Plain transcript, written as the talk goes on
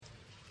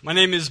My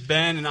name is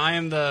Ben, and I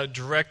am the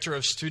Director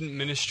of Student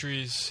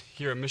Ministries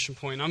here at Mission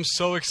Point. And I'm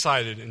so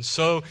excited and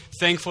so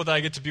thankful that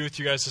I get to be with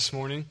you guys this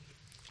morning.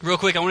 Real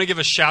quick, I want to give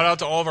a shout out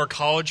to all of our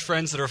college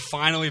friends that are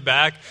finally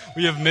back.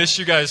 We have missed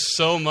you guys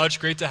so much.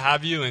 Great to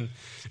have you. And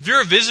if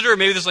you're a visitor,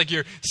 maybe this is like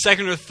your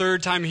second or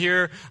third time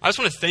here, I just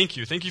want to thank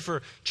you. Thank you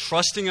for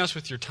trusting us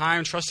with your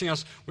time, trusting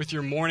us with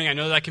your morning. I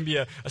know that can be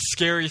a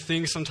scary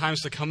thing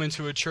sometimes to come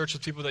into a church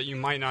with people that you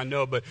might not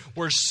know, but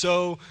we're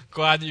so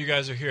glad that you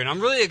guys are here. And I'm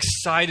really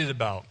excited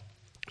about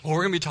what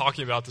we're going to be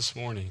talking about this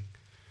morning,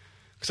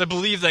 because I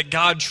believe that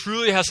God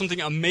truly has something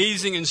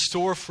amazing in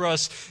store for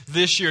us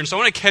this year. And so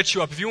I want to catch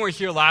you up. If you weren't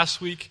here last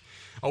week,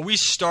 we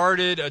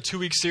started a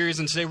 2-week series,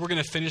 and today we're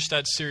going to finish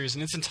that series,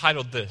 and it's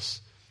entitled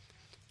this: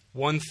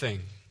 One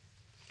Thing.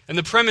 And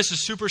the premise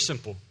is super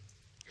simple.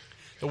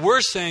 That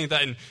we're saying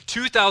that in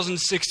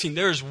 2016,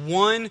 there is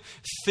one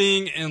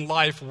thing in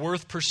life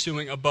worth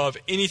pursuing above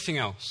anything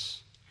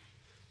else.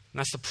 And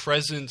that's the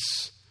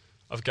presence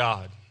of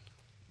God.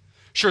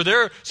 Sure,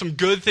 there are some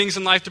good things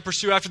in life to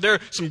pursue after. There are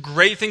some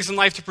great things in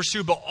life to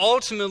pursue, but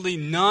ultimately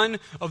none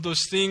of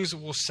those things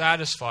will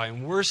satisfy.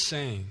 And we're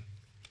saying,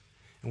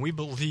 and we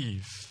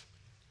believe,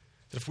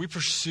 that if we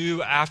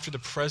pursue after the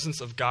presence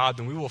of God,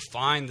 then we will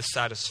find the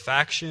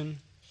satisfaction,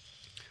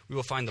 we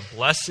will find the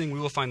blessing, we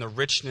will find the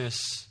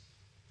richness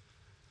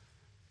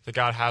that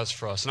God has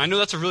for us. And I know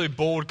that's a really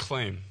bold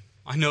claim.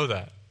 I know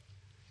that.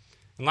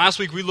 And last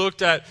week we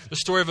looked at the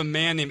story of a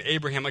man named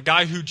Abraham, a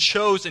guy who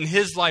chose in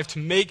his life to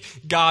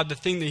make God the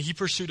thing that he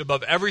pursued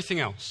above everything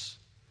else.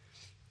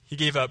 He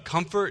gave up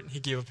comfort, he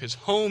gave up his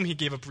home, he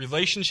gave up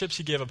relationships,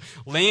 he gave up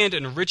land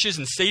and riches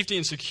and safety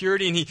and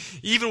security, and he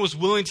even was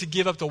willing to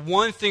give up the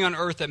one thing on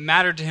earth that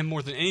mattered to him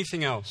more than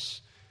anything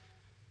else: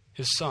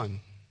 his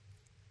son.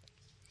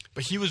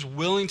 But he was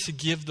willing to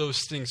give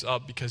those things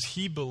up because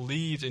he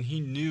believed and he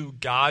knew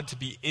God to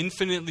be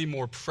infinitely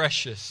more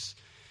precious,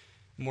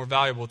 more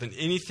valuable than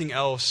anything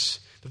else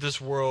that this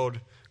world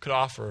could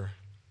offer.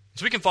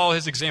 So we can follow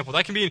his example.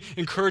 That can be an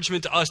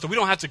encouragement to us, that we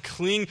don't have to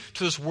cling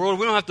to this world.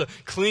 We don't have to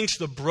cling to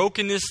the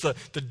brokenness,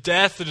 the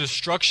death, the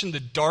destruction, the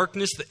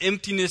darkness, the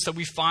emptiness that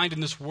we find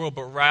in this world,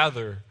 but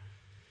rather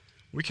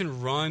we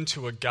can run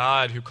to a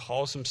God who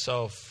calls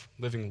himself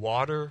living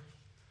water,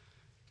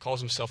 calls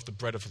himself the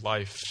bread of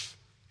life.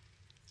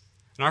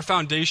 And our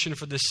foundation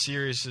for this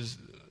series has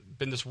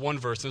been this one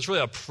verse. And it's really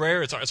a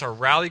prayer. It's our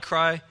rally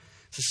cry.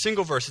 It's a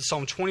single verse. It's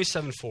Psalm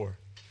 27:4.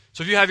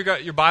 So if you have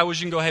your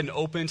Bibles, you can go ahead and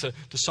open to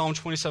Psalm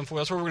 27:4.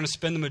 That's where we're going to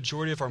spend the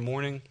majority of our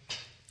morning.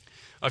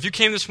 If you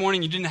came this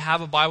morning and you didn't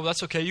have a Bible,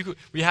 that's okay.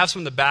 We have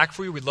some in the back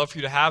for you. We'd love for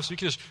you to have. So you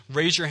can just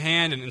raise your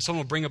hand and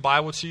someone will bring a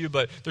Bible to you.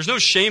 But there's no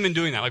shame in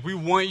doing that. Like, we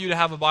want you to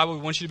have a Bible.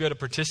 We want you to be able to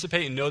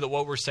participate and know that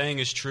what we're saying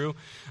is true.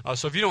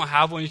 So if you don't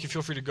have one, you can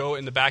feel free to go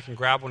in the back and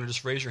grab one, or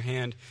just raise your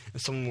hand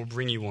and someone will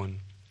bring you one.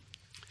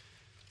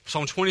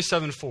 Psalm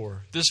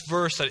 27:4. This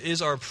verse that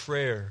is our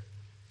prayer.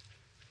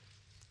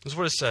 This is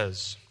what it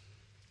says: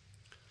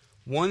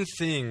 One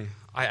thing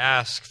I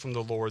ask from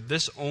the Lord,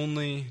 this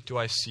only do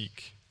I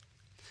seek,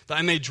 that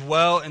I may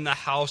dwell in the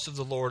house of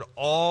the Lord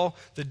all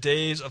the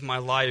days of my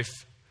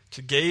life,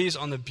 to gaze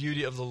on the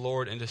beauty of the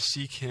Lord and to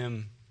seek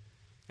him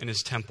in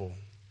his temple.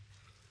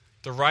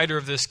 The writer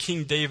of this,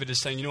 King David,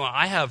 is saying, you know what,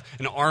 I have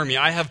an army,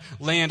 I have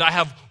land, I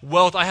have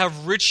wealth, I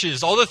have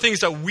riches, all the things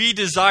that we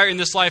desire in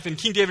this life. And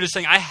King David is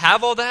saying, I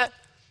have all that.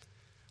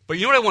 But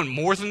you know what I want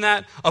more than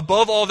that?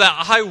 Above all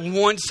that, I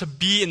want to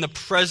be in the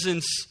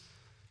presence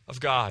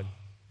of God.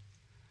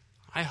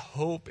 I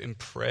hope and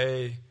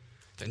pray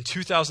that in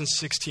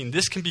 2016,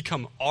 this can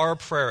become our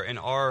prayer and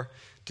our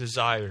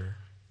desire.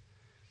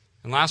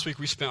 And last week,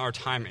 we spent our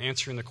time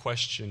answering the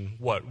question,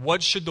 what?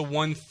 What should the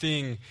one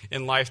thing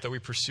in life that we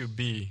pursue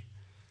be?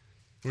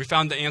 And we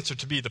found the answer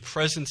to be the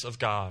presence of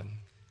God.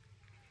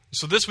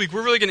 So this week,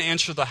 we're really going to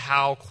answer the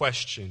how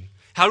question.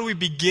 How do we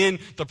begin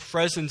the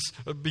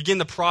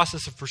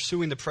process of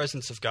pursuing the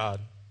presence of God?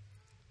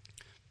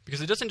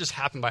 Because it doesn't just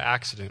happen by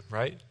accident,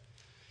 right?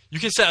 You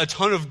can set a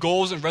ton of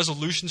goals and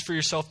resolutions for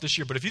yourself this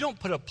year, but if you don't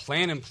put a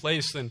plan in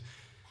place, then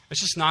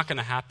it's just not going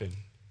to happen.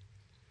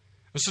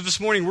 And so this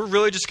morning, we're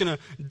really just going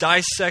to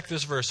dissect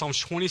this verse,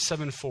 Psalms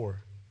 27:4.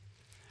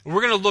 And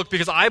we're going to look,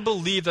 because I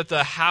believe that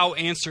the how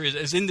answer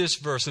is in this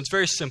verse, and it's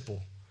very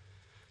simple.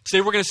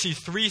 Today, we're going to see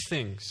three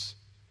things.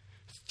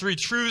 3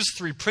 truths,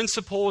 3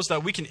 principles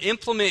that we can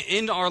implement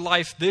in our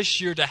life this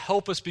year to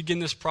help us begin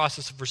this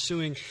process of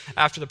pursuing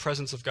after the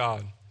presence of God.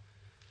 In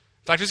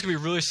fact, it's going to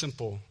be really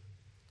simple,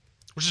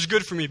 which is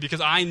good for me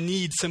because I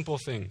need simple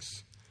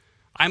things.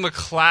 I'm a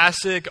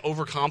classic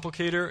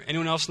overcomplicator.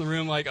 Anyone else in the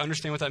room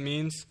understand what that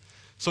means?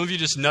 Some of you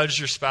just nudge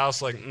your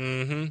spouse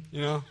you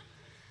know.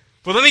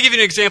 But let me give you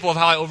an example of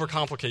how I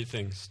overcomplicate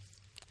things.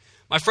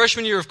 My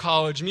freshman year of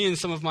college, me and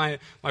some of my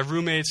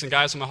roommates and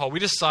guys in my hall, we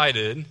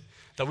decided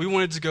that we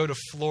wanted to go to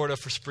Florida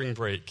for spring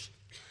break.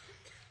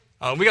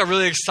 We got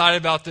really excited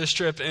about this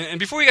trip. And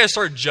before you guys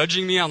start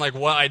judging me on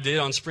what I did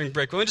on spring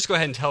break, let me just go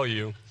ahead and tell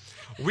you.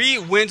 we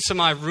went to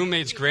my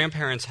roommate's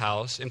grandparents'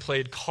 house and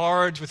played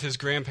cards with his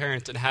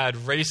grandparents and had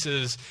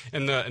races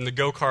in the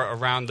go-kart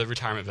around the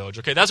retirement village.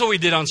 Okay, that's what we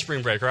did on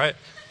spring break, right?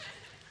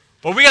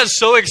 But we got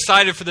so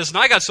excited for this, and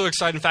I got so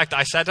excited. In fact,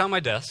 I sat down at my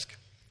desk,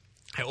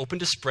 I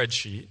opened a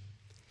spreadsheet,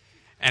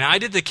 and I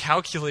did the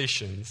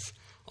calculations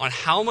on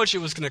how much it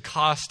was going to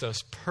cost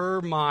us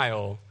per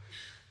mile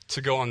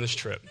to go on this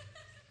trip.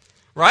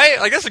 Right?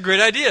 Like, that's a great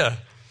idea.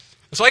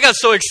 So I got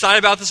so excited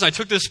about this, and I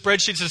took this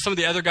spreadsheet to some of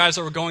the other guys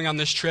that were going on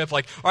this trip.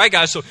 Like, all right,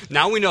 guys, so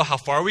now we know how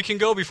far we can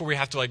go before we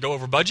have to, go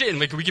over budget, and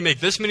we can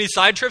make this many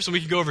side trips, and we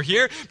can go over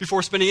here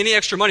before spending any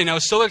extra money. And I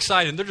was so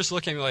excited, and they're just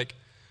looking at me like,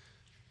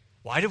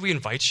 why did we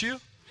invite you?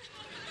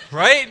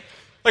 Right?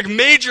 Like,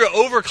 major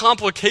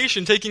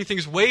overcomplication, taking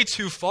things way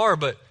too far,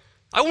 but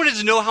I wanted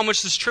to know how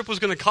much this trip was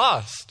going to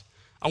cost.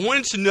 I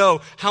wanted to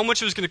know how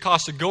much it was going to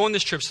cost to go on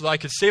this trip so that I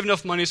could save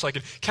enough money so I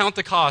could count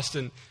the cost.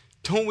 And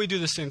don't we do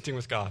the same thing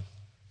with God?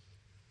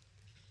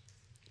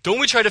 Don't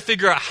we try to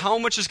figure out how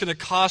much it's going to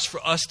cost for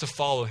us to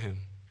follow him?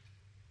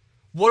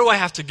 What do I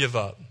have to give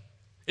up?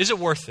 Is it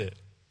worth it?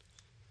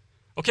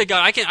 Okay,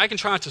 God, I can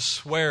try not to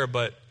swear,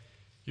 but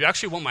you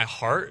actually want my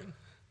heart?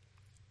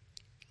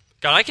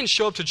 God, I can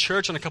show up to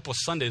church on a couple of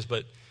Sundays,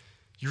 but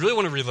you really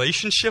want a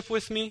relationship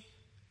with me?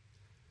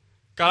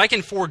 God, I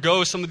can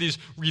forego some of these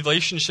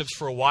relationships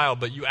for a while,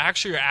 but you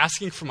actually are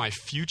asking for my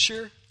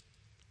future?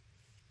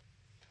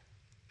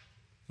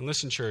 And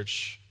listen,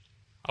 church,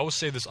 I will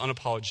say this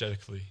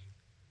unapologetically.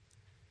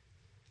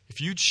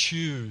 If you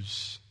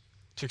choose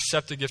to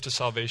accept the gift of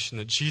salvation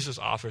that Jesus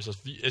offers us,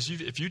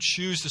 if you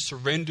choose to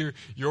surrender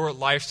your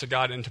life to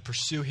God and to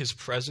pursue his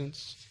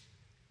presence,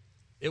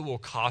 it will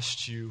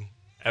cost you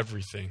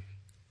everything.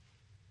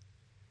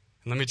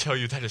 And let me tell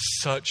you, that is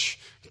such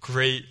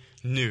great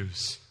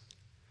news.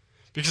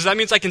 Because that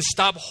means I can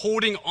stop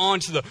holding on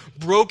to the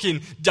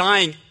broken,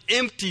 dying,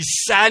 empty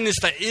sadness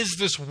that is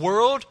this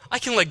world. I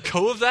can let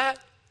go of that.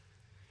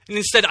 And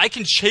instead, I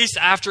can chase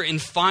after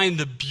and find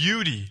the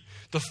beauty,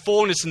 the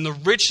fullness, and the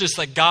richness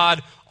that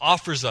God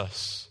offers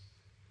us.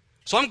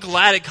 So I'm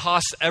glad it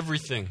costs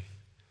everything.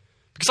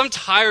 Because I'm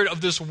tired of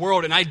this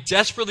world and I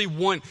desperately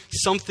want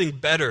something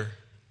better.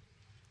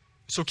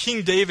 So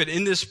King David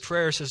in this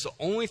prayer says, the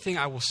only thing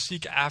I will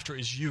seek after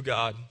is you,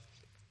 God.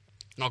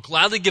 And I'll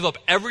gladly give up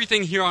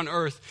everything here on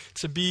earth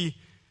to be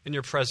in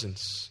your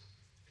presence.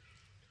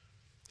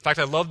 In fact,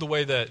 I love the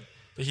way that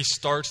he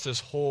starts this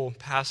whole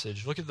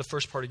passage. Look at the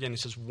first part again. He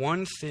says,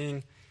 one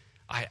thing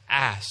I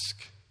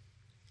ask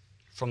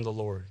from the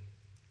Lord.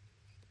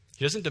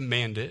 He doesn't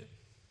demand it.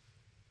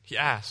 He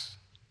asks,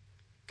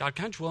 God,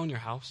 can I dwell in your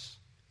house?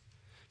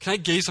 Can I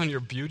gaze on your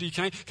beauty?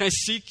 Can I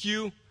seek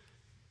you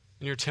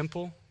in your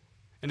temple?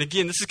 And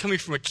again, this is coming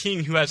from a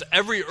king who has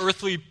every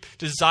earthly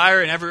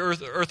desire and every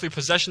earthly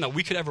possession that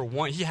we could ever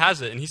want. He has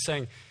it, and he's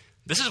saying,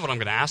 this is what I'm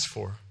going to ask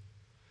for.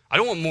 I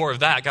don't want more of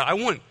that. God, I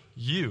want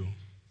you.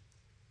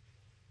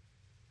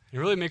 It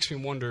really makes me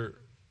wonder,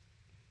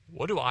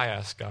 what do I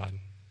ask God?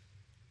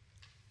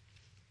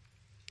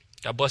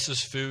 God, bless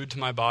this food to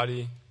my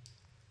body.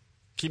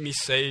 Keep me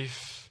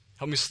safe.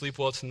 Help me sleep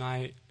well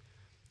tonight.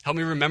 Help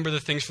me remember the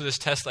things for this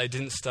test that I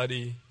didn't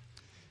study.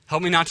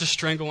 Help me not to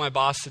strangle my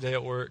boss today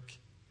at work.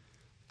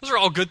 Those are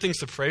all good things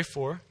to pray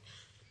for.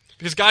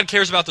 Because God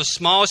cares about the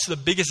smallest to the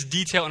biggest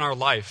detail in our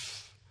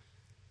life.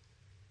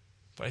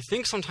 But I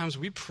think sometimes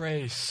we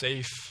pray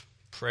safe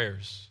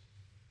prayers.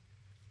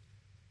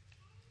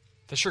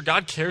 That sure,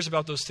 God cares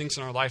about those things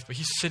in our life, but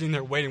he's sitting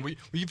there waiting. Will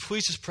you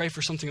please just pray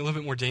for something a little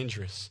bit more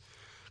dangerous?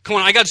 Come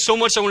on, I got so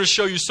much I want to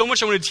show you, so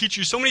much I want to teach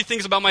you, so many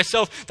things about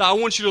myself that I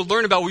want you to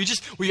learn about. Will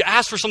you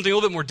ask for something a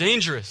little bit more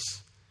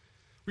dangerous?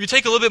 Will you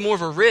take a little bit more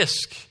of a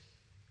risk?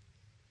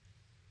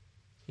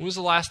 When was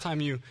the last time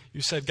you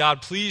said,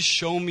 God, please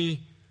show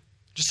me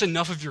just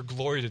enough of your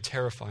glory to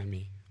terrify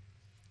me?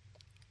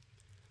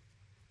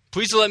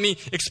 Please let me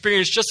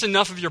experience just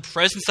enough of your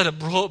presence that it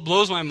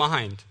blows my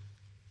mind.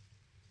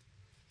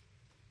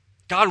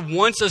 God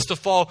wants us to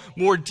fall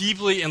more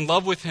deeply in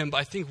love with him, but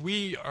I think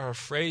we are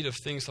afraid of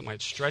things that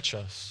might stretch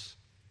us.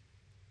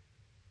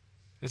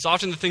 It's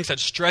often the things that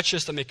stretch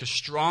us that make us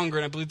stronger,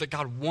 and I believe that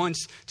God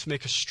wants to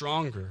make us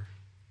stronger.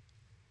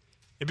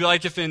 It'd be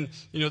like if in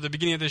the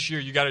beginning of this year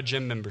you got a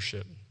gym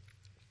membership,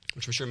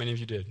 which I'm sure many of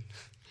you did.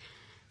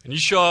 And you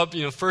show up,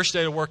 first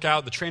day to work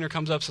out, the trainer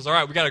comes up, says, all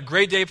right, we got a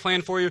great day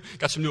planned for you,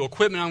 got some new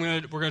equipment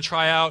we're going to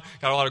try out,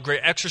 got a lot of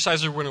great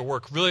exercises, we're going to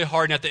work really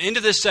hard, and at the end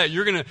of this set,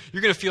 you're going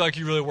to feel like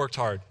you really worked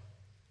hard.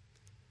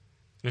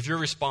 And if your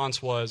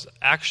response was,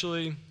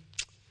 actually,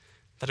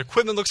 that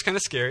equipment looks kind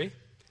of scary,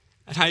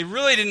 and I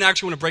really didn't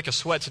actually want to break a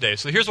sweat today,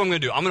 so here's what I'm going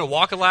to do. I'm going to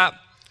walk a lap,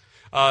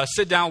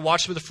 sit down,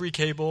 watch some of the free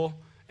cable,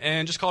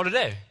 and just call it a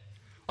day.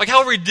 Like,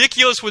 how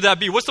ridiculous would that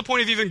be? What's the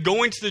point of even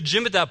going to the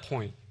gym at that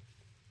point?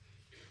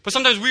 But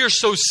sometimes we are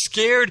so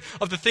scared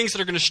of the things that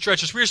are going to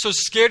stretch us. We are so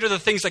scared of the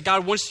things that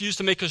God wants to use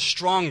to make us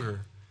stronger.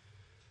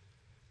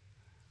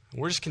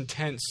 And we're just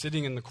content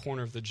sitting in the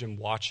corner of the gym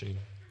watching.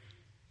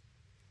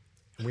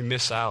 And we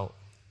miss out.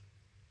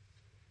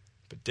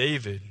 But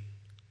David,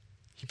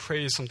 he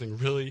prays something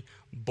really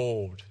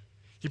bold.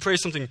 He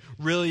prays something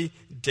really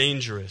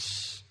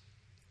dangerous.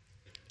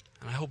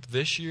 And I hope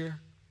this year,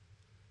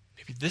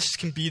 maybe this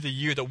can be the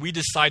year that we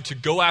decide to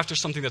go after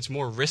something that's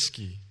more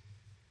risky.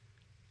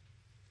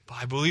 But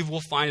I believe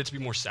we'll find it to be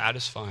more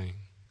satisfying.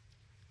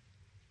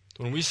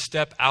 When we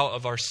step out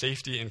of our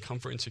safety and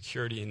comfort and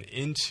security and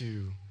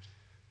into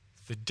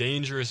the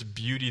dangerous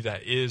beauty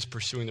that is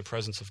pursuing the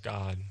presence of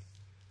God,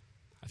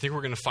 I think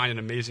we're going to find an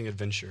amazing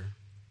adventure.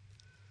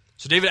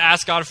 So David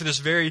asked God for this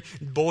very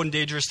bold and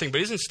dangerous thing, but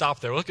he doesn't stop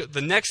there. Look at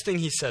the next thing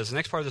he says, the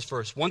next part of this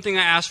verse. One thing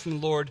I ask from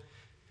the Lord,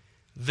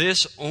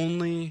 this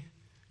only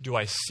do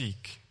I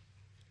seek.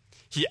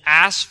 He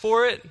asks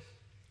for it,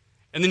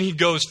 and then he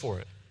goes for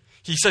it.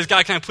 He says,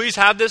 God, can I please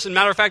have this? And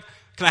matter of fact,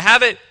 can I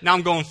have it? Now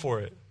I'm going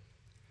for it.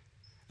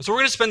 And so we're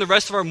going to spend the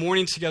rest of our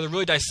morning together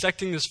really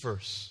dissecting this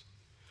verse,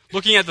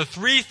 looking at the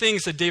three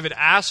things that David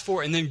asks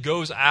for and then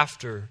goes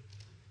after,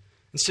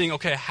 and seeing,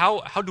 okay,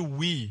 how do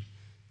we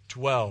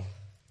dwell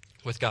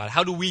with God?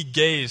 How do we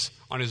gaze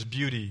on his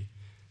beauty?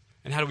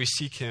 And how do we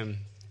seek him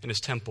in his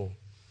temple?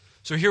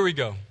 So here we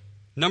go.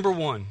 Number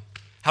one,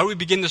 how do we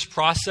begin this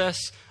process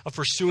of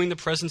pursuing the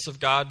presence of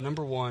God?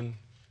 Number one,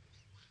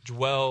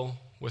 dwell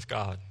with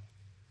God.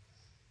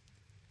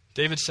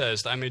 David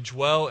says, that I may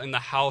dwell in the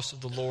house of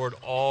the Lord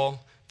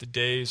all the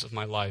days of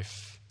my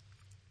life.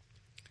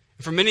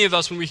 And for many of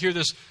us, when we hear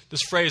this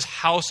phrase,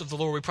 house of the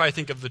Lord, we probably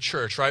think of the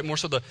church, right? More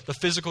so the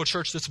physical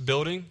church, this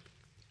building.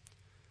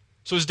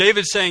 So is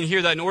David saying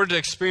here that in order to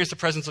experience the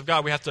presence of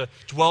God, we have to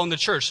dwell in the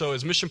church? So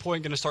is Mission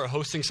Point going to start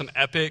hosting some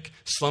epic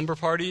slumber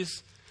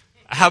parties?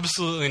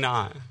 Absolutely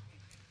not.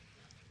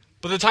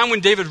 But the time when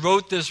David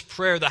wrote this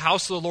prayer, the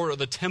house of the Lord or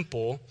the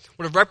temple,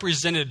 what it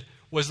represented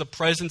was the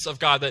presence of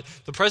God. That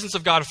the presence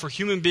of God for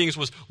human beings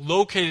was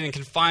located and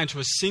confined to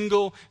a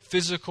single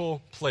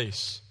physical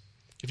place.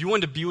 If you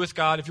wanted to be with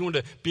God, if you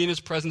wanted to be in his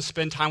presence,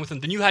 spend time with him,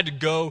 then you had to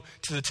go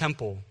to the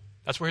temple.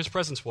 That's where his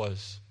presence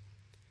was.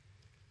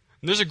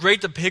 And there's a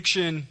great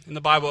depiction in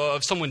the Bible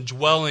of someone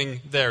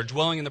dwelling there,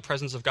 dwelling in the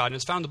presence of God. And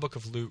it's found in the book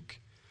of Luke.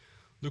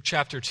 Luke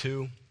chapter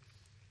 2,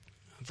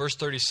 verse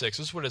 36.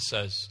 This is what it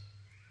says.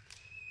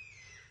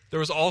 There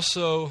was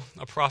also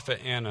a prophet,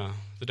 Anna,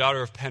 the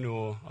daughter of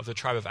Penuel of the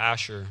tribe of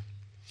Asher.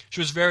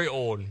 She was very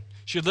old.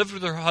 She had lived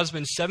with her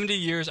husband 70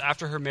 years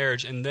after her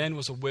marriage and then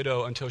was a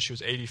widow until she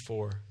was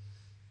 84.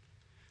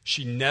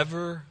 She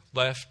never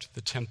left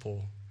the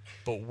temple,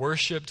 but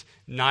worshiped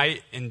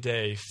night and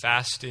day,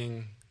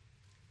 fasting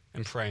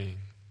and praying.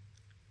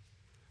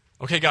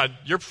 Okay, God,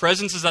 your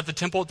presence is at the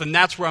temple, then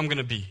that's where I'm going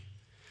to be.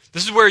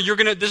 This is where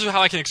this is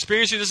how I can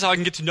experience you. This is how I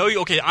can get to know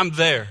you. Okay, I'm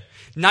there.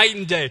 Night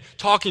and day,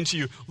 talking to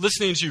you,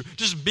 listening to you,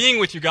 just being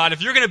with you, God.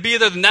 If you're going to be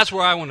there, then that's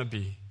where I want to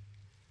be.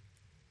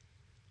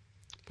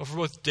 But for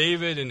both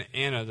David and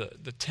Anna,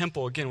 the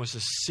temple, again, was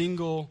a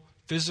single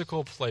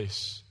physical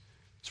place.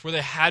 It's where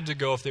they had to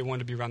go if they wanted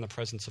to be around the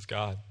presence of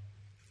God.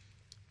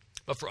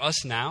 But for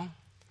us now,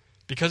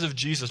 because of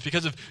Jesus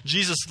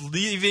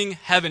leaving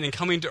heaven and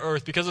coming to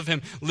earth, because of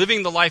him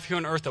living the life here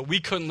on earth that we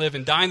couldn't live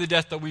and dying the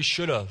death that we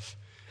should have,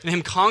 and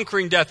him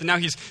conquering death, and now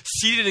he's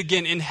seated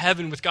again in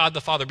heaven with God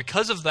the Father.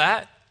 Because of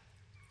that,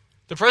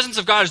 the presence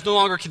of God is no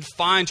longer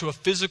confined to a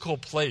physical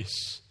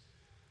place.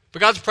 But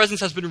God's presence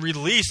has been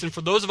released, and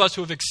for those of us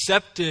who have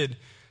accepted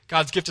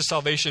God's gift of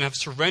salvation, have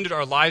surrendered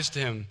our lives to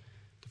him,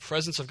 the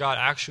presence of God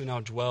actually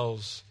now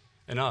dwells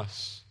in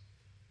us.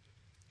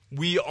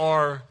 We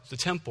are the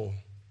temple,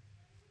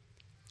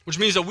 which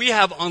means that we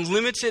have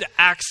unlimited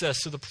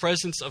access to the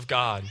presence of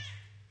God.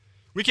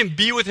 We can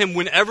be with him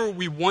whenever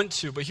we want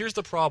to, but here's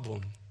the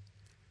problem.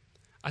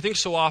 I think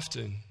so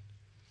often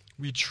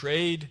we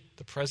trade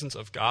the presence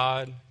of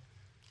God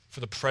for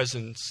the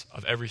presence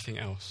of everything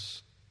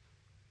else.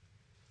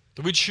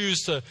 That we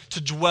choose to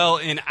dwell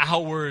in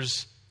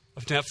hours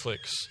of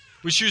Netflix.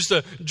 We choose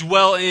to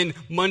dwell in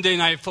Monday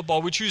Night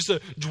Football. We choose to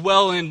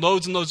dwell in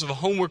loads and loads of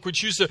homework. We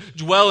choose to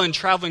dwell in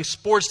traveling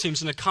sports teams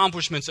and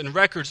accomplishments and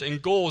records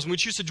and goals. And we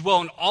choose to dwell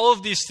in all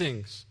of these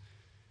things.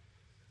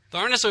 They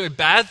aren't necessarily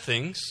bad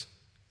things,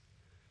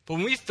 but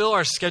when we fill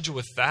our schedule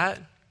with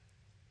that,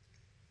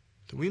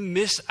 then we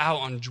miss out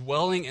on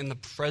dwelling in the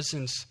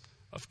presence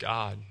of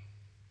God.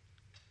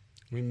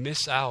 We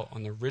miss out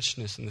on the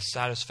richness and the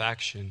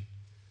satisfaction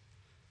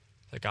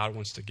that God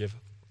wants to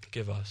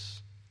give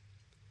us.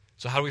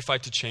 So how do we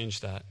fight to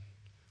change that?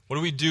 What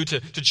do we do to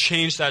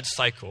change that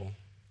cycle?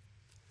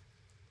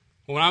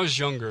 Well, when I was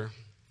younger,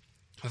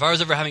 if I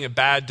was ever having a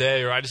bad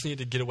day or I just needed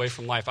to get away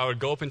from life, I would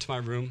go up into my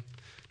room,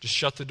 just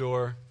shut the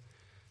door.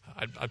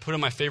 I'd put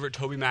in my favorite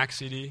TobyMac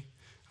CD,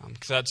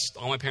 because that's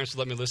all my parents would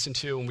let me listen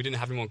to, and we didn't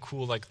have anyone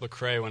cool like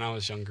Lecrae when I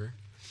was younger.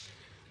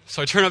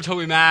 So I turn up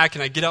TobyMac,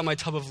 and I get out my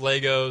tub of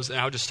Legos, and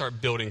I would just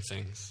start building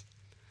things.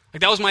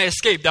 Like, that was my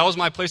escape. That was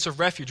my place of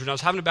refuge. When I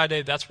was having a bad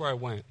day, that's where I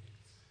went.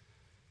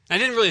 And I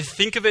didn't really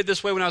think of it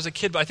this way when I was a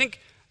kid, but I think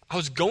I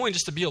was going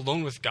just to be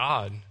alone with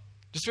God,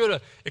 just to be able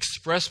to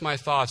express my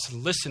thoughts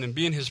and listen and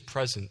be in his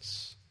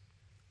presence.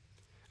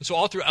 And so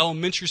all through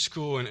elementary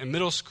school and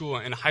middle school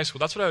and high school,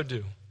 that's what I would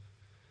do.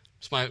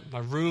 It's my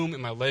room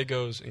and my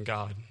Legos and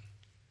God.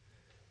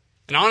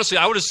 And honestly,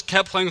 I would have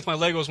kept playing with my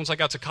Legos once I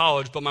got to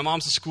college, but my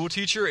mom's a school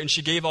teacher, and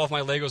she gave all of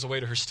my Legos away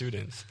to her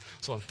students.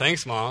 So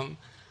thanks, Mom.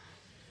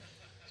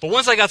 But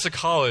once I got to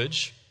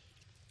college,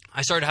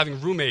 I started having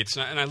roommates,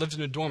 and I lived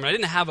in a dorm, and I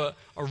didn't have a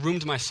room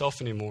to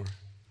myself anymore.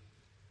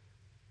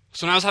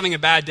 So when I was having a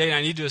bad day and I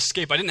needed to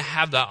escape, I didn't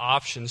have that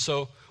option.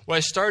 So what I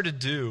started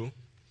to do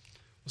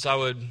was I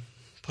would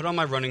put on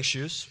my running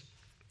shoes,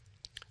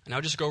 and I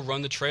would just go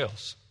run the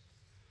trails.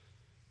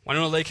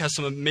 Winona Lake has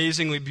some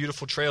amazingly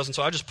beautiful trails, and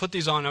so I would just put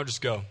these on and I would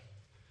just go.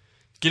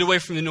 Get away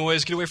from the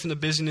noise, get away from the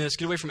busyness,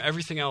 get away from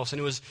everything else.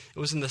 And it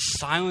was in the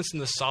silence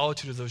and the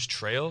solitude of those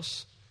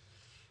trails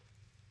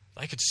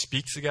I could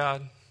speak to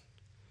God.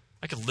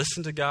 I could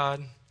listen to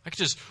God. I could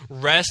just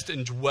rest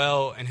and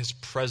dwell in his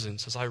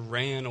presence. As I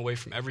ran away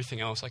from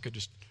everything else, I could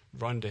just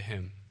run to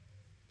him.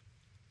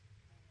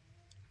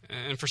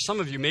 And for some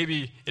of you,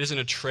 maybe it isn't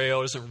a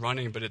trail, it isn't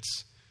running, but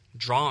it's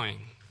drawing.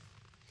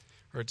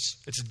 Or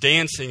it's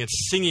dancing,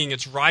 it's singing,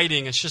 it's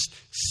writing, it's just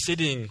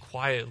sitting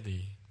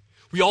quietly.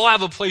 We all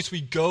have a place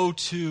we go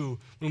to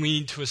when we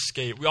need to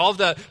escape. We all have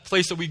that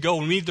place that we go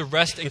when we need the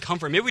rest and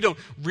comfort. Maybe we don't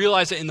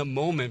realize it in the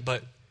moment,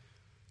 but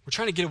we're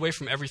trying to get away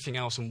from everything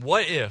else. And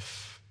what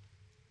if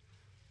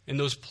in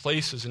those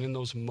places and in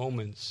those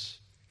moments,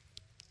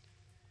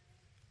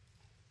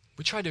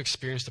 we try to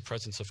experience the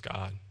presence of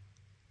God?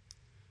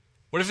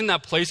 What if in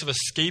that place of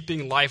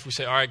escaping life, we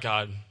say, all right,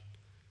 God,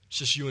 it's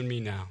just you and me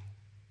now.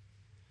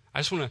 I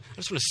just want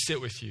to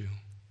sit with you.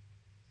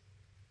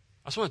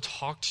 I just want to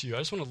talk to you. I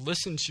just want to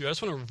listen to you. I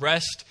just want to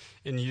rest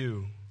in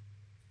you.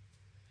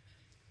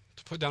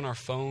 To put down our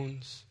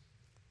phones,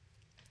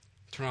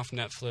 turn off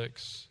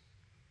Netflix,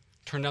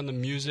 turn down the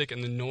music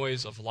and the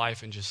noise of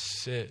life and just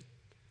sit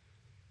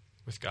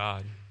with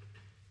God.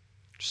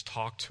 Just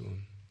talk to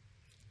him.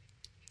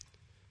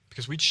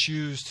 Because we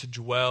choose to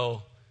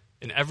dwell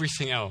in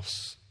everything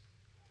else.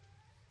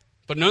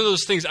 But none of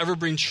those things ever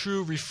bring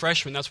true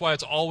refreshment. That's why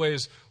it's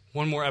always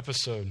one more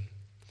episode,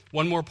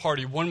 one more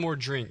party, one more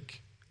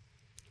drink.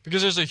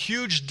 Because there's a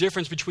huge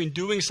difference between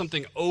doing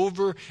something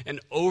over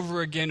and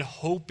over again,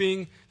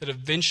 hoping that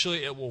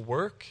eventually it will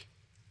work,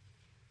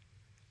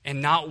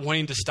 and not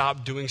wanting to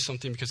stop doing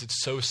something because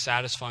it's so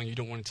satisfying you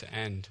don't want it to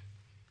end.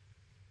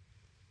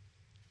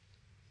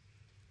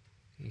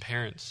 And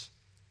parents,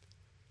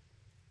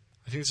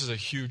 I think this is a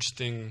huge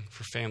thing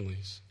for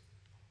families.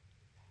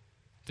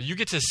 That you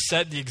get to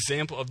set the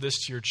example of this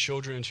to your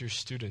children and to your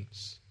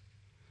students.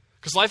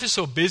 Because life is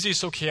so busy,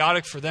 so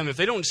chaotic for them. If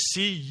they don't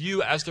see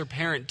you as their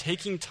parent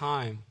taking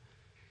time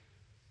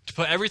to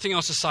put everything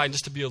else aside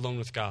just to be alone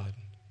with God,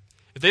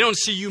 if they don't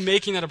see you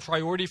making that a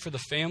priority for the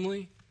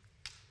family,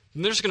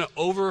 then they're just going to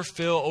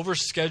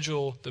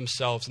overschedule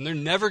themselves, and they're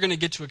never going to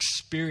get to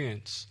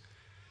experience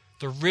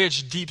the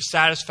rich, deep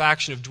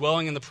satisfaction of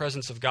dwelling in the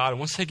presence of God. And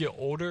once they get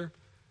older,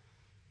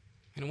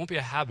 and it won't be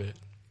a habit.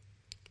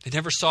 They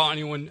never saw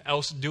anyone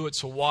else do it,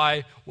 so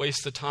why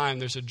waste the time?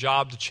 There's a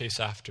job to chase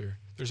after.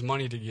 There's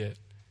money to get.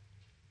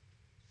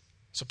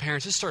 So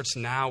parents, it starts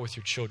now with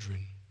your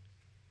children.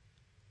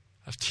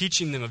 Of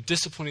teaching them, of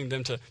disciplining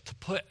them to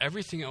put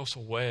everything else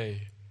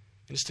away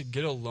and just to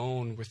get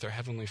alone with their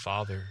Heavenly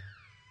Father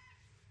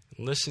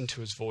and listen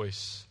to his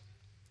voice.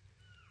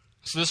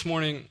 So this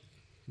morning,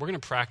 we're going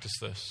to practice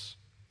this.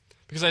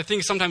 Because I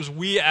think sometimes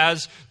we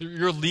as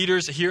your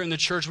leaders here in the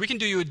church, we can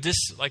do you a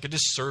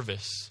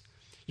disservice.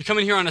 You come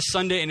in here on a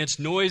Sunday and it's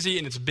noisy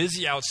and it's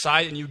busy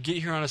outside, and you get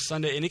here on a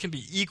Sunday and it can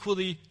be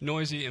equally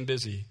noisy and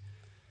busy.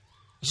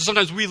 So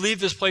sometimes we leave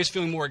this place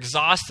feeling more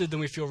exhausted than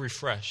we feel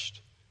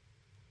refreshed.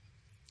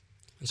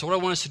 And so what I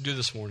want us to do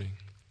this morning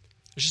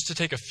is just to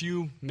take a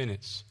few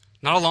minutes,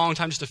 not a long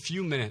time, just a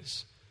few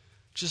minutes,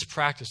 just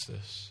practice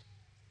this.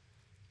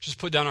 Just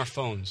put down our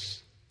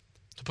phones,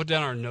 to put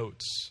down our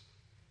notes,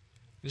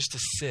 and just to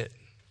sit,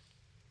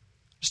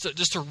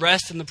 just to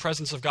rest in the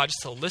presence of God,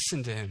 just to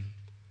listen to him.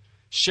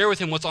 Share with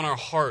him what's on our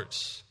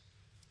hearts.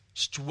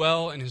 Just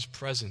dwell in his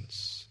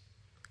presence.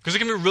 Because it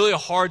can be really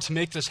hard to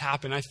make this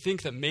happen. I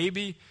think that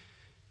maybe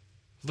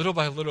little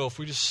by little, if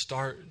we just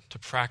start to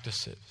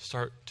practice it,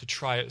 start to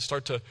try it,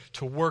 start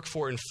to work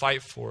for it and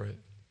fight for it,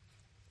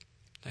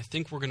 I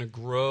think we're going to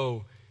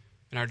grow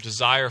in our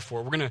desire for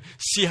it. We're going to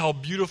see how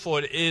beautiful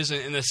it is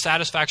and the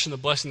satisfaction, the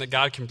blessing that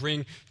God can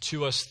bring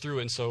to us through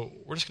it. And so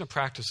we're just going to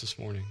practice this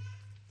morning.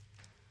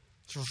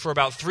 So for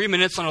about 3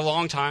 minutes, not a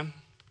long time.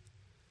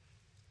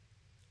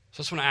 So I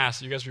just want to ask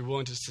that you guys be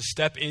willing to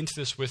step into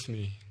this with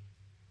me.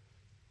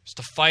 Just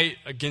to fight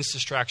against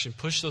distraction,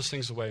 push those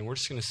things away, and we're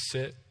just going to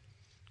sit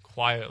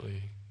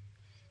quietly.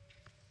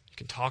 You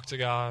can talk to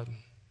God.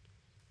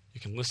 You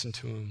can listen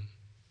to him.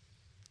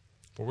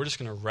 But we're just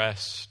going to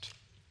rest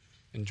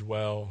and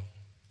dwell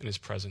in his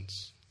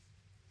presence.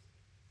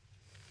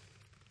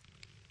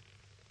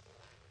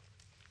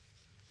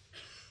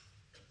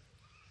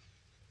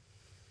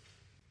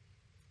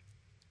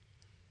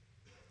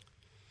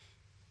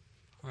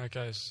 All right,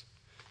 guys.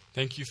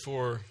 Thank you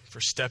for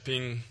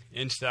stepping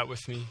into that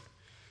with me.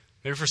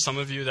 Maybe for some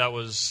of you that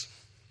was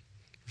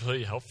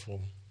really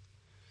helpful.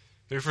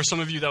 Maybe for some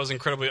of you that was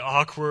incredibly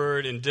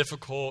awkward and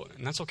difficult,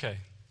 and that's okay.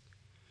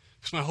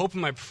 Because my hope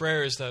and my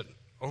prayer is that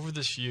over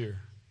this year,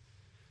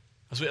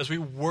 as we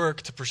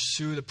work to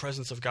pursue the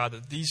presence of God,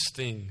 that these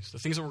things, the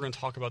things that we're going to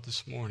talk about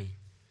this morning,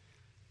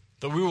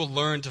 that we will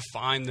learn to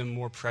find them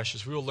more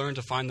precious. We will learn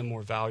to find them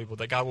more valuable.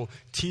 That God will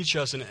teach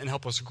us and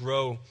help us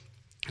grow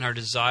in our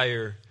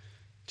desire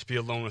to be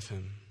alone with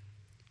him.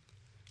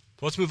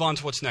 But let's move on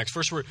to what's next.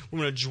 First, we're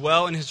going to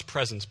dwell in his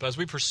presence. But as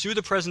we pursue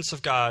the presence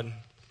of God,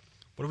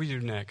 what do we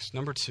do next?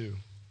 Number 2,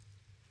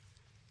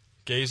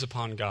 gaze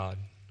upon God.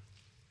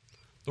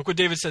 Look what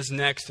David says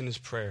next in his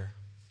prayer.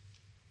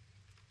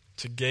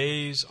 To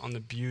gaze on the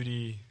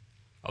beauty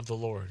of the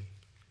Lord.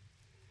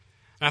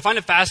 And I find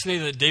it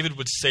fascinating that David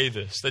would say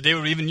this, that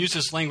David would even use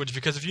this language,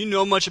 because if you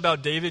know much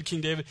about David,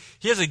 King David,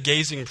 he has a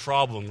gazing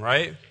problem,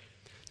 right?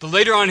 The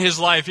later on in his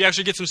life, he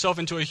actually gets himself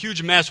into a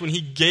huge mess when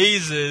he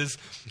gazes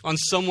on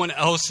someone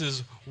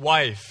else's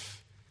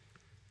wife.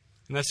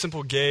 And that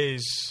simple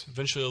gaze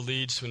eventually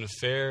leads to an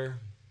affair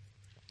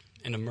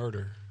and a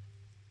murder.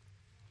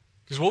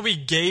 Because what we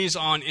gaze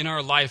on in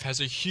our life has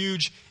a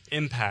huge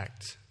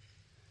impact.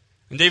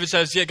 And David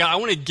says, yeah, God, I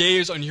want to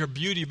gaze on your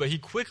beauty, but he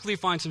quickly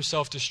finds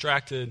himself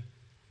distracted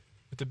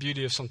with the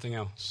beauty of something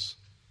else.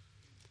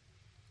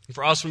 And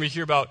for us, when we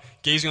hear about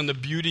gazing on the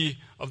beauty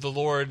of the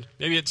Lord,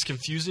 maybe it's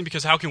confusing,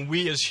 because how can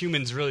we as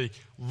humans really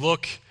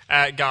look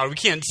at God? We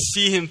can't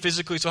see him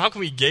physically, so how can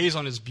we gaze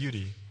on his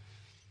beauty?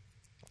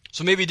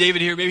 So maybe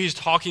David here, maybe he's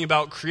talking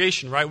about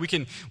creation, right? We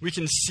can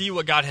see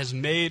what God has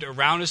made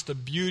around us, the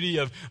beauty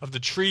of the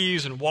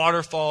trees and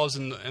waterfalls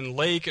and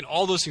lake and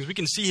all those things. We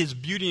can see his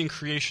beauty in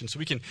creation, so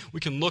we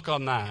can look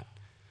on that.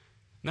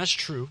 And that's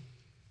true.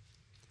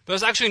 But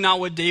that's actually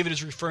not what David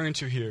is referring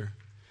to here.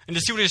 And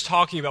to see what he's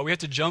talking about, we have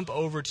to jump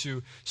over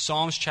to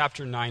Psalms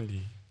chapter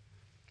 90.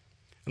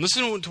 And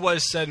listen to what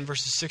is said in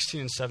verses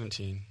 16 and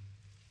 17.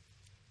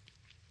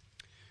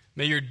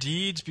 May your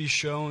deeds be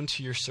shown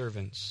to your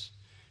servants,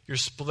 your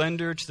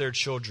splendor to their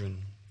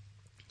children.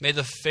 May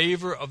the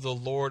favor of the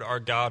Lord our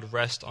God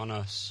rest on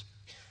us.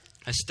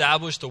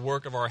 Establish the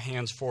work of our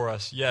hands for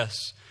us.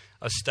 Yes,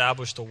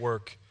 establish the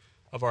work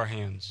of our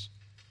hands.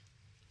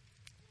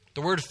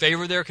 The word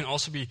favor there can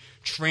also be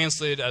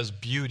translated as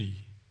beauty.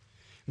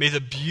 May the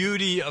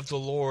beauty of the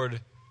Lord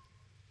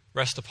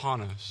rest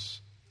upon us.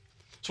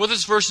 So what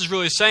this verse is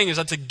really saying is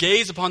that to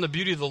gaze upon the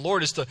beauty of the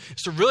Lord is to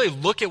really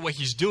look at what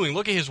he's doing,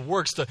 look at his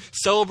works, to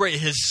celebrate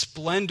his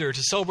splendor,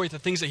 to celebrate the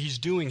things that he's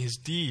doing, his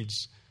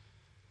deeds,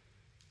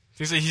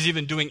 things that he's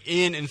even doing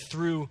in and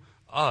through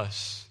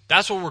us.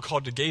 That's what we're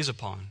called to gaze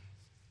upon.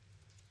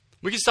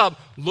 We can stop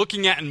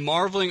looking at and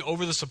marveling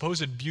over the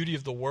supposed beauty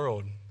of the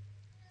world.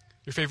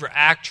 Your favorite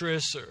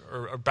actress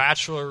or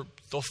bachelor,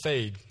 they'll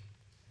fade.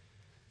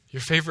 Your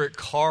favorite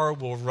car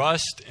will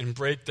rust and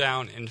break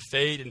down and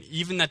fade. And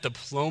even that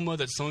diploma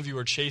that some of you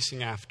are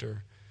chasing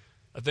after,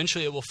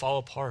 eventually it will fall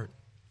apart.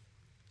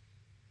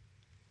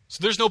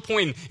 So there's no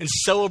point in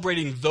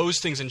celebrating those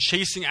things and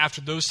chasing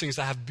after those things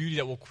that have beauty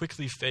that will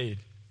quickly fade.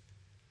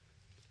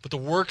 But the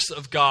works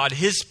of God,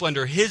 his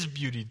splendor, his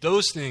beauty,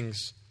 those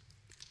things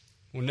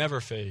will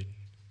never fade.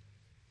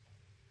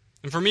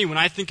 And for me, when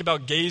I think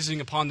about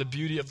gazing upon the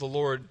beauty of the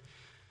Lord,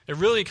 it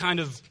really kind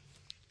of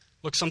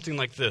looks something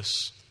like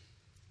this.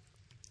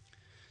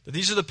 That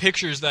these are the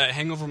pictures that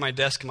hang over my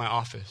desk in my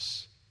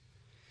office.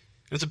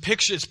 And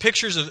it's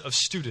pictures of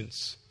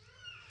students.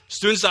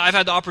 Students that I've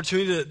had the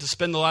opportunity to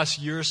spend the last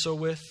year or so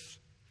with.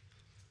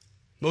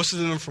 Most of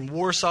them are from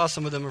Warsaw,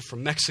 some of them are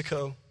from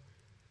Mexico.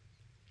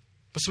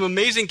 But some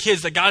amazing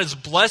kids that God has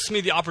blessed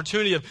me the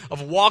opportunity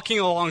of walking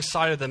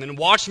alongside of them and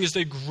watching as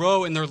they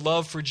grow in their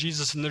love for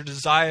Jesus and their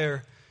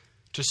desire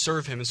to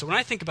serve him. And so when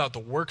I think about the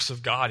works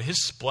of God,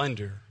 his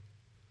splendor,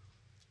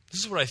 this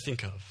is what I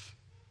think of.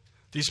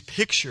 These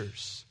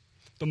pictures,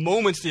 the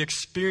moments, the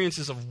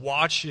experiences of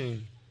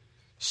watching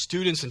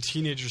students and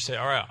teenagers say,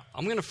 all right,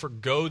 I'm going to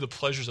forgo the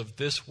pleasures of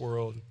this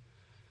world,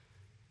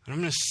 and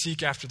I'm going to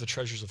seek after the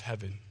treasures of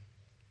heaven.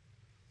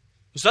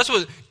 So that's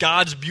what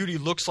God's beauty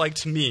looks like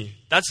to me.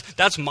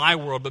 That's my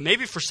world, but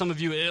maybe for some of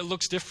you it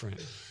looks different.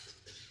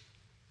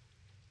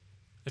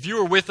 If you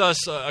were with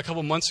us a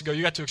couple months ago,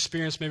 you got to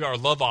experience maybe our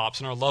Love Ops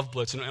and our Love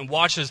Blitz and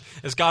watch as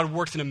God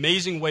worked in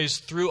amazing ways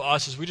through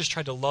us as we just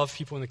tried to love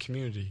people in the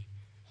community.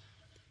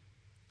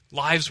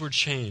 Lives were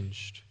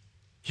changed.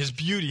 His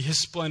beauty, his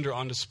splendor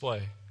on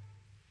display.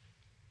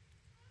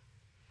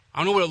 I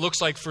don't know what it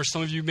looks like for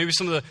some of you, maybe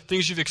some of the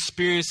things you've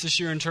experienced this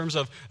year in terms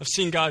of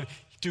seeing God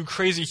do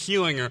crazy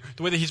healing, or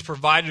the way that he's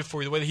provided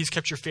for you, the way that he's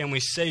kept your family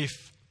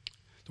safe,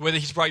 the way that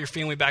he's brought your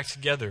family back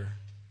together.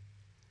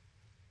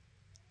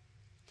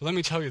 But let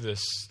me tell you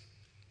this,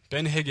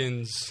 Ben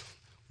Higgins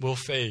will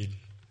fade.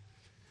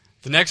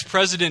 The next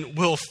president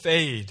will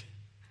fade.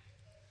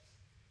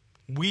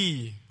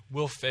 We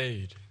will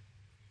fade.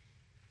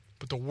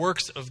 But the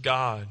works of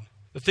God,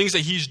 the things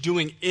that he's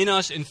doing in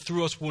us and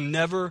through us will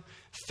never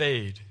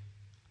fade.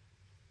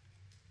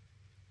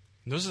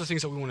 And those are the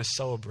things that we want to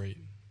celebrate.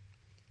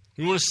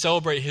 We want to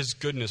celebrate his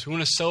goodness. We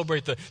want to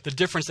celebrate the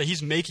difference that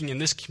he's making in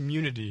this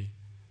community.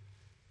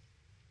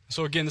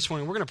 So again, this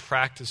morning, we're going to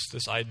practice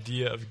this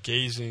idea of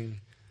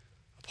gazing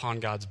upon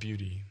God's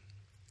beauty.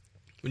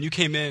 When you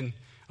came in,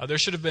 there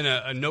should have been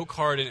a note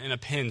card and a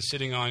pen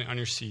sitting on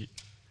your seat.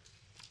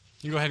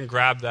 You go ahead and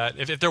grab that.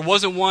 If there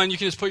wasn't one, you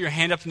can just put your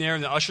hand up in the air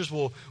and the ushers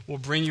will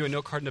bring you a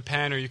note card and a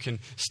pen, or you can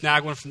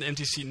snag one from the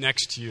empty seat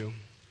next to you.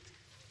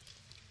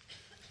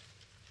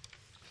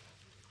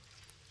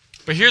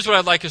 But here's what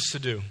I'd like us to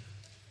do.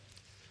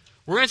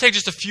 We're going to take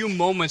just a few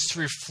moments to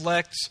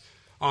reflect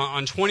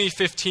on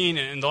 2015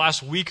 and the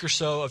last week or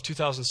so of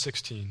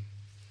 2016.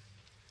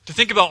 To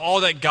think about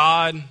all that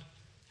God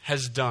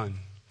has done.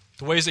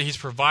 The ways that he's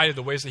provided,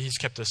 the ways that he's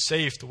kept us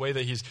safe, the way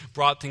that he's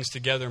brought things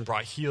together and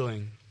brought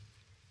healing.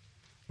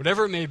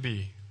 Whatever it may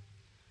be,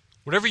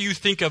 whatever you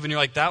think of and you're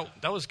like,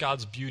 that was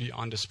God's beauty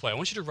on display, I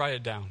want you to write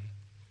it down.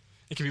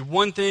 It can be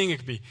one thing,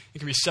 it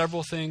can be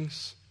several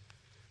things.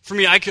 For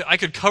me, I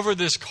could cover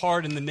this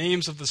card in the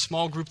names of the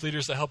small group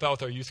leaders that help out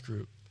with our youth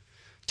group.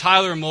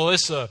 Tyler,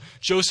 Melissa,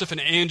 Joseph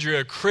and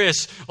Andrea,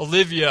 Chris,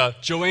 Olivia,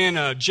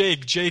 Joanna,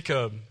 Jake,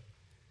 Jacob.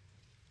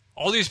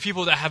 All these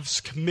people that have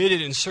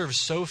committed and served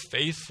so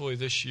faithfully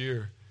this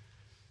year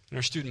in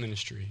our student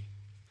ministry.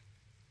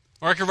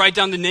 Or I could write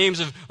down the names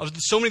of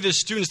so many of the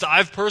students that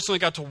I've personally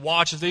got to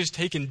watch as they've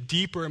taken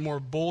deeper and more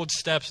bold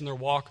steps in their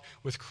walk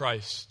with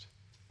Christ.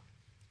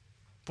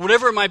 But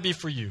whatever it might be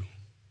for you,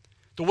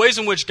 the ways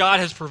in which God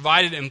has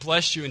provided and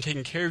blessed you and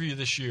taken care of you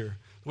this year,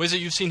 the ways that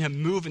you've seen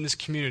him move in this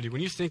community,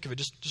 when you think of it,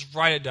 just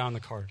write it down on the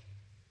card.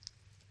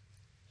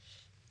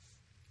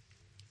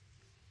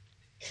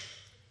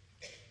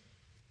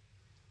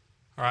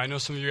 All right, I know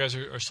some of you guys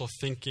are still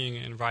thinking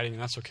and writing,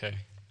 and that's okay.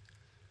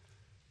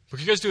 But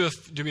can you guys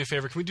do me a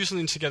favor? Can we do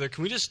something together?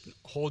 Can we just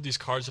hold these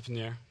cards up in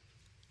the air?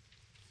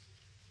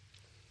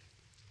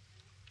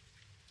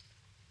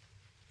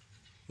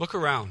 Look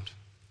around.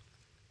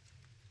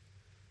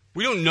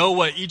 We don't know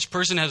what each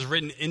person has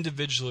written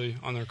individually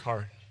on their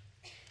card.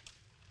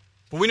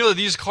 But we know that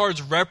these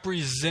cards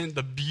represent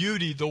the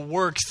beauty, the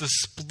works, the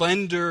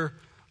splendor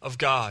of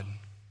God.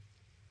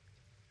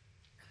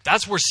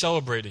 That's worth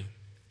celebrating.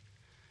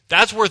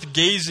 That's worth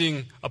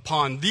gazing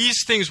upon.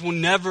 These things will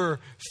never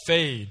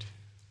fade.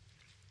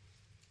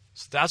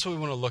 So that's what we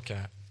want to look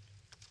at.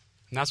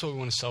 And that's what we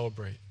want to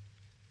celebrate.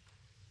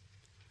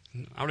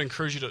 And I would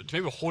encourage you to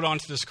maybe hold on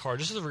to this card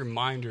just as a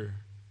reminder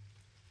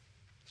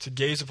to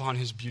gaze upon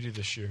his beauty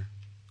this year.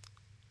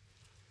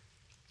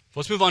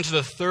 Let's move on to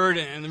the third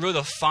and really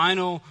the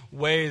final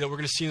way that we're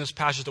going to see in this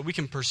passage that we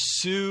can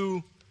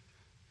pursue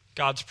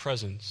God's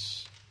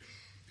presence.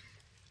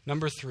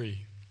 Number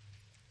 3,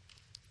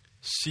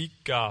 seek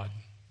God.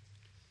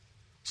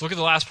 So look at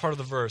the last part of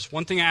the verse.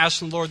 One thing I ask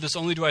from the Lord, this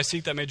only do I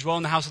seek, that I may dwell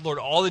in the house of the Lord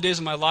all the days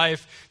of my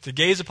life, to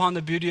gaze upon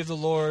the beauty of the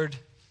Lord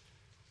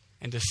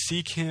and to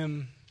seek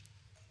him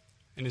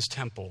in his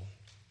temple.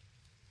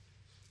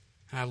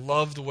 And I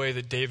love the way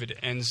that David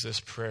ends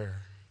this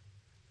prayer.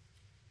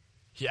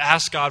 He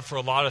asks God for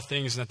a lot of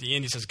things, and at the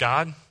end he says,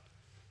 God,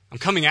 I'm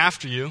coming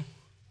after you.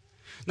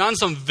 Not in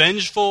some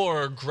vengeful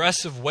or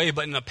aggressive way,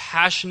 but in a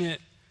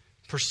passionate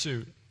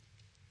pursuit.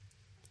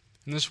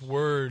 And this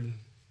word,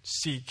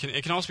 seek,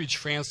 it can also be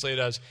translated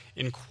as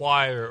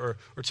inquire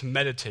or to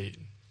meditate.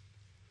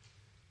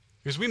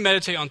 Because we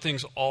meditate on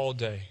things all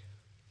day.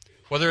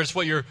 Whether it's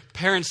what your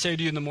parents say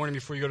to you in the morning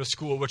before you go to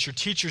school, what your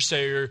teachers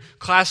say or your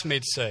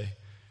classmates say,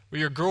 what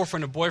your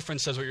girlfriend or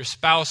boyfriend says, what your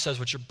spouse says,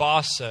 what your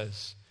boss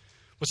says,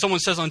 what someone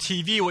says on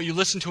TV, what you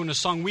listen to in a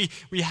song. We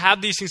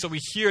have these things that we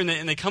hear and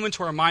they come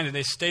into our mind and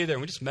they stay there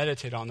and we just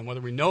meditate on them, whether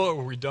we know it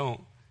or we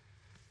don't.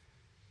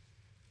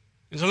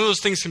 And some of those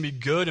things can be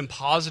good and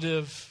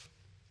positive.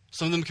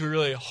 Some of them can be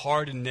really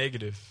hard and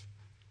negative.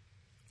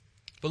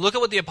 But look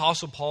at what the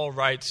Apostle Paul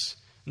writes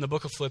in the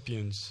book of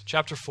Philippians,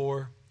 chapter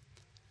 4,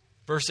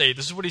 verse 8.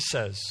 This is what he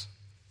says.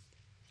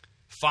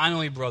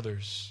 Finally,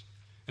 brothers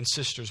and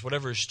sisters,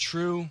 whatever is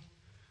true,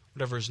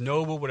 whatever is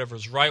noble, whatever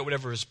is right,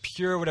 whatever is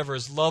pure, whatever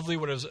is lovely,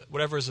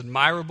 whatever is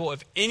admirable,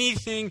 if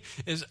anything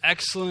is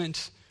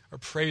excellent or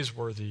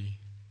praiseworthy,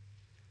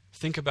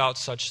 think about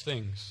such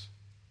things.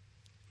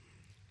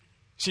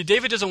 See,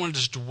 David doesn't want to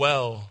just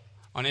dwell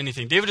on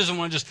anything. David doesn't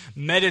want to just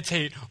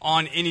meditate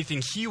on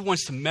anything. He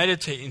wants to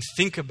meditate and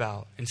think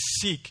about and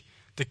seek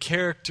the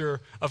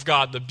character of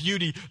God, the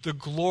beauty, the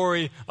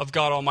glory of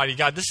God Almighty.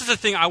 God, this is the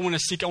thing I want to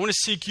seek. I want to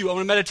seek you. I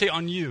want to meditate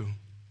on you.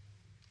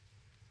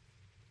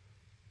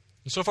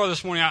 And so far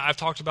this morning, I've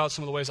talked about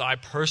some of the ways that I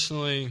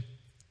personally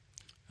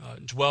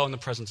dwell in the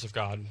presence of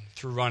God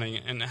through running,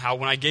 and how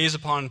when I gaze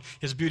upon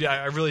his beauty,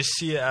 I really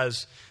see it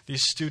as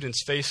these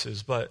students'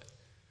 faces. But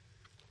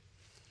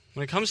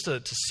when it comes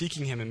to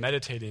seeking him and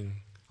meditating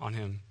on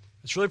him,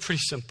 it's really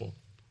pretty simple.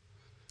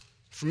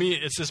 For me,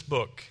 it's this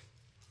book.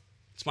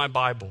 It's my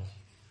Bible.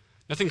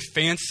 Nothing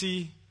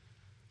fancy,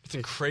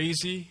 nothing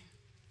crazy.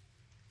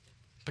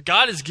 But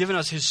God has given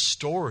us his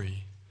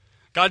story.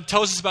 God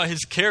tells us about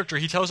his character.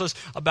 He tells us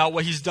about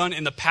what he's done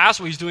in the past,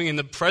 what he's doing in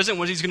the present,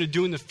 what he's going to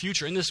do in the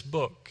future in this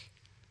book.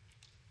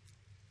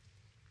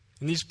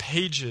 In these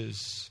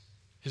pages,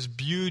 his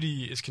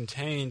beauty is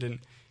contained. And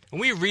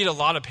we read a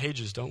lot of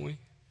pages, don't we?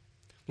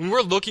 When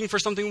we're looking for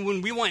something,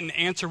 when we want an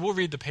answer, we'll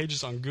read the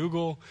pages on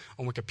Google,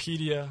 on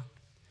Wikipedia.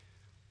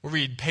 We'll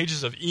read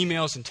pages of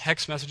emails and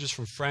text messages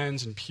from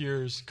friends and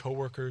peers,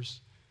 coworkers.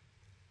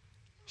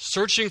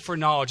 Searching for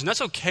knowledge. And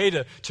that's okay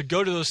to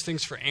go to those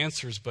things for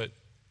answers, but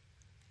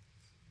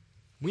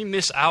we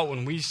miss out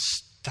when we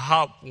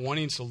stop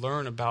wanting to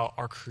learn about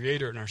our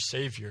Creator and our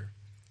Savior.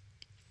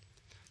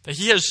 That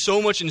He has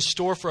so much in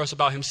store for us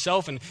about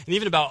Himself and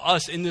even about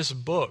us in this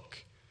book.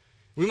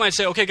 We might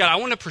say, okay, God, I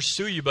want to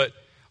pursue you, but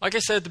like I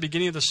said at the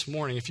beginning of this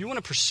morning, if you want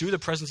to pursue the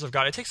presence of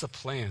God, it takes a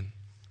plan.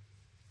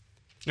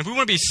 And if we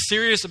want to be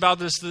serious about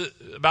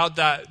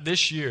that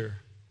this year,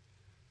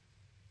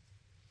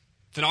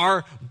 then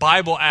our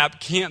Bible app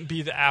can't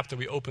be the app that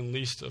we open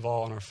least of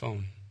all on our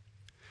phone.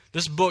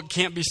 This book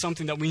can't be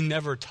something that we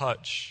never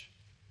touch.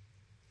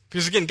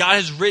 Because again, God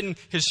has written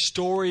His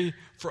story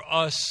for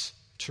us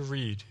to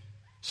read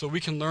so we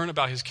can learn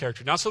about His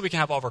character. Not so that we can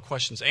have all of our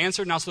questions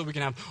answered, not so that we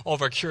can have all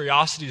of our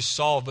curiosities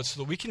solved, but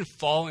so that we can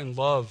fall in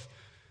love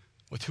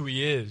with who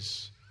He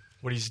is,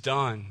 what He's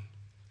done.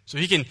 So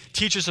He can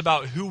teach us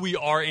about who we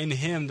are in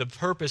Him, the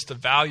purpose, the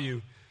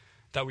value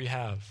that we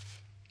have.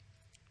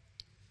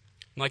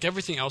 And like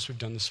everything else we've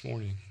done this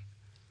morning,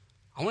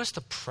 I want us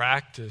to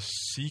practice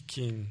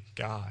seeking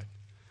God.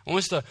 I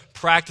want us to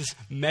practice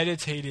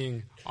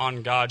meditating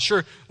on God.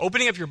 Sure,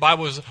 opening up your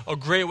Bible is a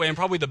great way and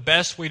probably the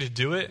best way to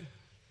do it.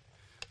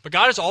 But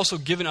God has also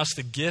given us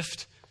the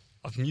gift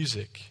of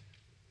music.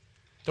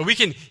 That we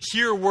can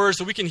hear words,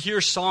 that we can hear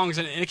songs,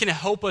 and it can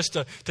help us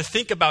to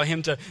think about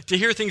Him, to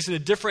hear things in a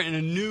different and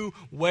a new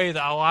way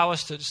that allow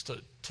us to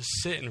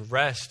sit and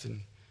rest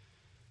and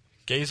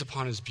gaze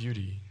upon His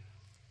beauty.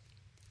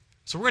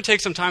 So we're going to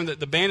take some time,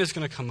 the band is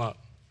going to come up.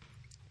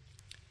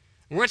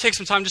 We're going to take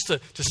some time just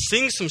to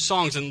sing some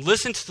songs and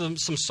listen to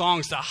some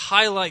songs that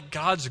highlight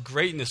God's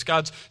greatness,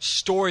 God's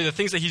story, the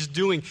things that He's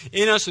doing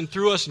in us and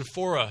through us and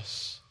for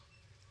us.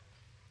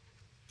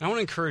 And I want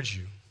to encourage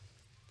you.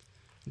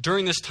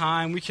 During this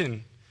time, we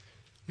can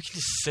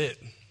just sit.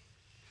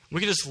 We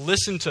can just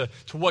listen to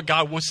what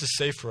God wants to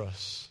say for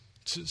us,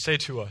 to say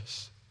to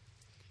us.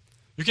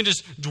 You can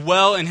just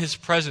dwell in His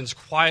presence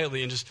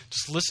quietly and just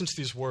listen to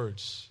these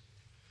words.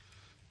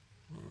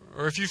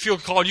 Or if you feel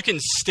called, you can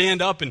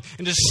stand up and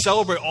just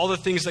celebrate all the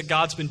things that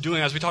God's been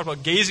doing. As we talked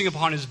about gazing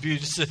upon His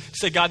beauty, just to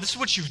say, God, this is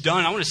what you've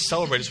done. I want to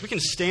celebrate it. So we can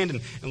stand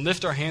and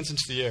lift our hands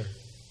into the air.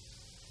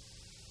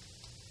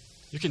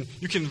 You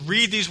can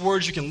read these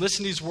words, you can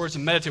listen to these words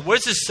and meditate. What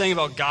is this saying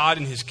about God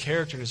and His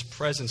character and His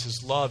presence,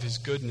 His love, His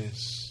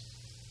goodness?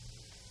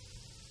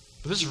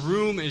 But this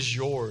room is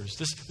yours.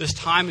 This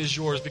time is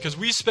yours because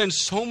we spend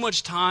so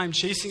much time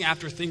chasing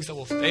after things that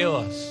will fail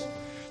us.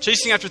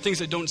 Chasing after things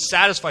that don't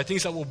satisfy,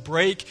 things that will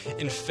break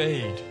and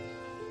fade.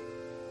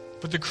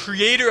 But the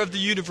Creator of the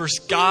universe,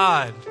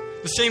 God,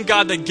 the same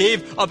God that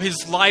gave up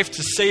His life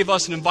to save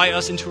us and invite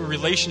us into a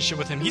relationship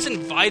with Him, He's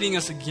inviting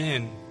us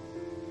again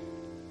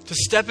to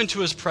step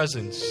into His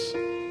presence,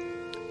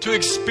 to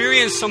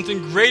experience something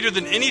greater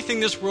than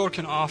anything this world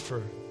can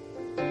offer.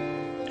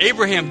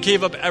 Abraham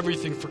gave up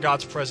everything for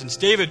God's presence.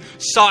 David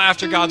sought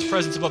after God's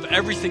presence above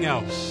everything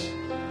else.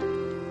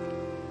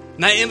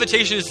 And that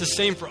invitation is the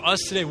same for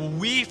us today. Will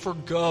we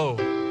forgo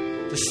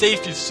the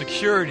safety, the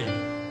security,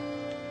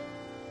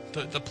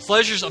 the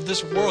pleasures of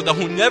this world that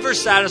will never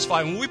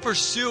satisfy? When we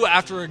pursue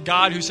after a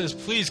God who says,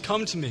 please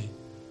come to me.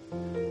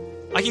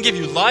 I can give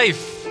you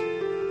life.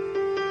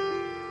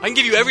 I can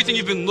give you everything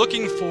you've been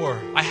looking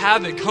for. I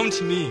have it. Come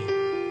to me.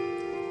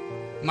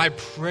 My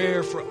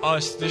prayer for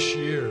us this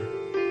year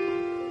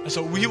is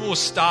that we will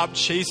stop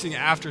chasing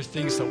after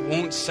things that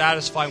won't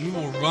satisfy, and we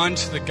will run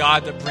to the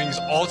God that brings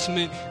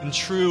ultimate and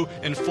true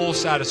and full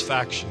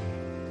satisfaction.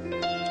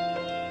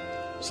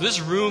 So this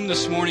room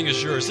this morning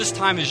is yours. This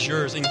time is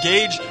yours.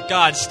 Engage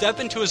God. Step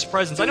into His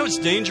presence. I know it's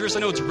dangerous. I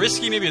know it's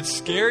risky. Maybe it's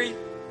scary.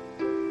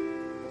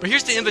 But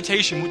here's the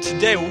invitation.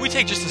 Today, will we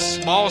take just a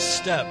small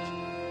step?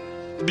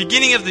 The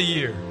beginning of the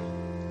year.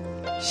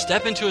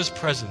 Step into His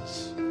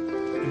presence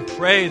and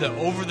pray that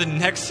over the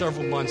next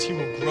several months He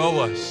will grow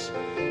us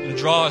and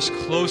draw us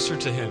closer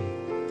to Him.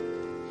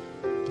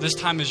 But this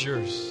time is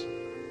yours.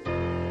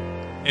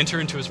 Enter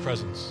into His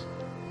presence.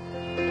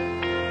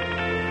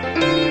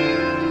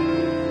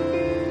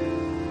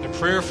 The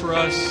prayer for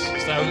us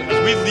is that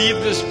as we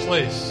leave this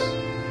place,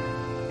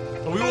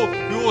 that we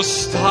will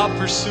stop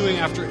pursuing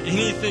after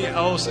anything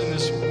else in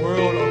this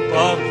world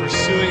above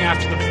pursuing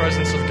after the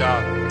presence of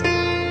God.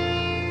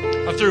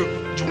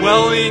 Through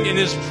dwelling in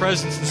His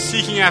presence and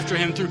seeking after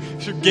Him, through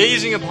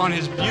gazing upon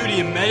His beauty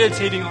and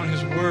meditating on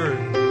His word,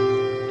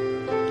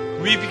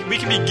 we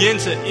can begin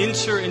to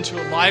enter into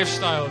a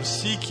lifestyle of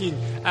seeking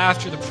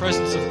after the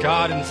presence of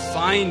God and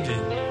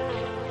finding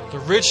the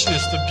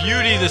richness, the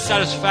beauty, the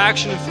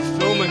satisfaction and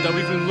fulfillment that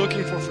we've been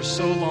looking for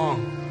so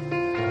long.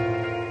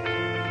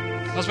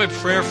 That's my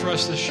prayer for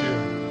us this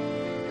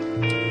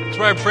year. That's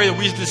why I pray that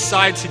we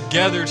decide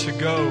together to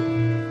go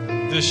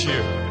this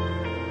year.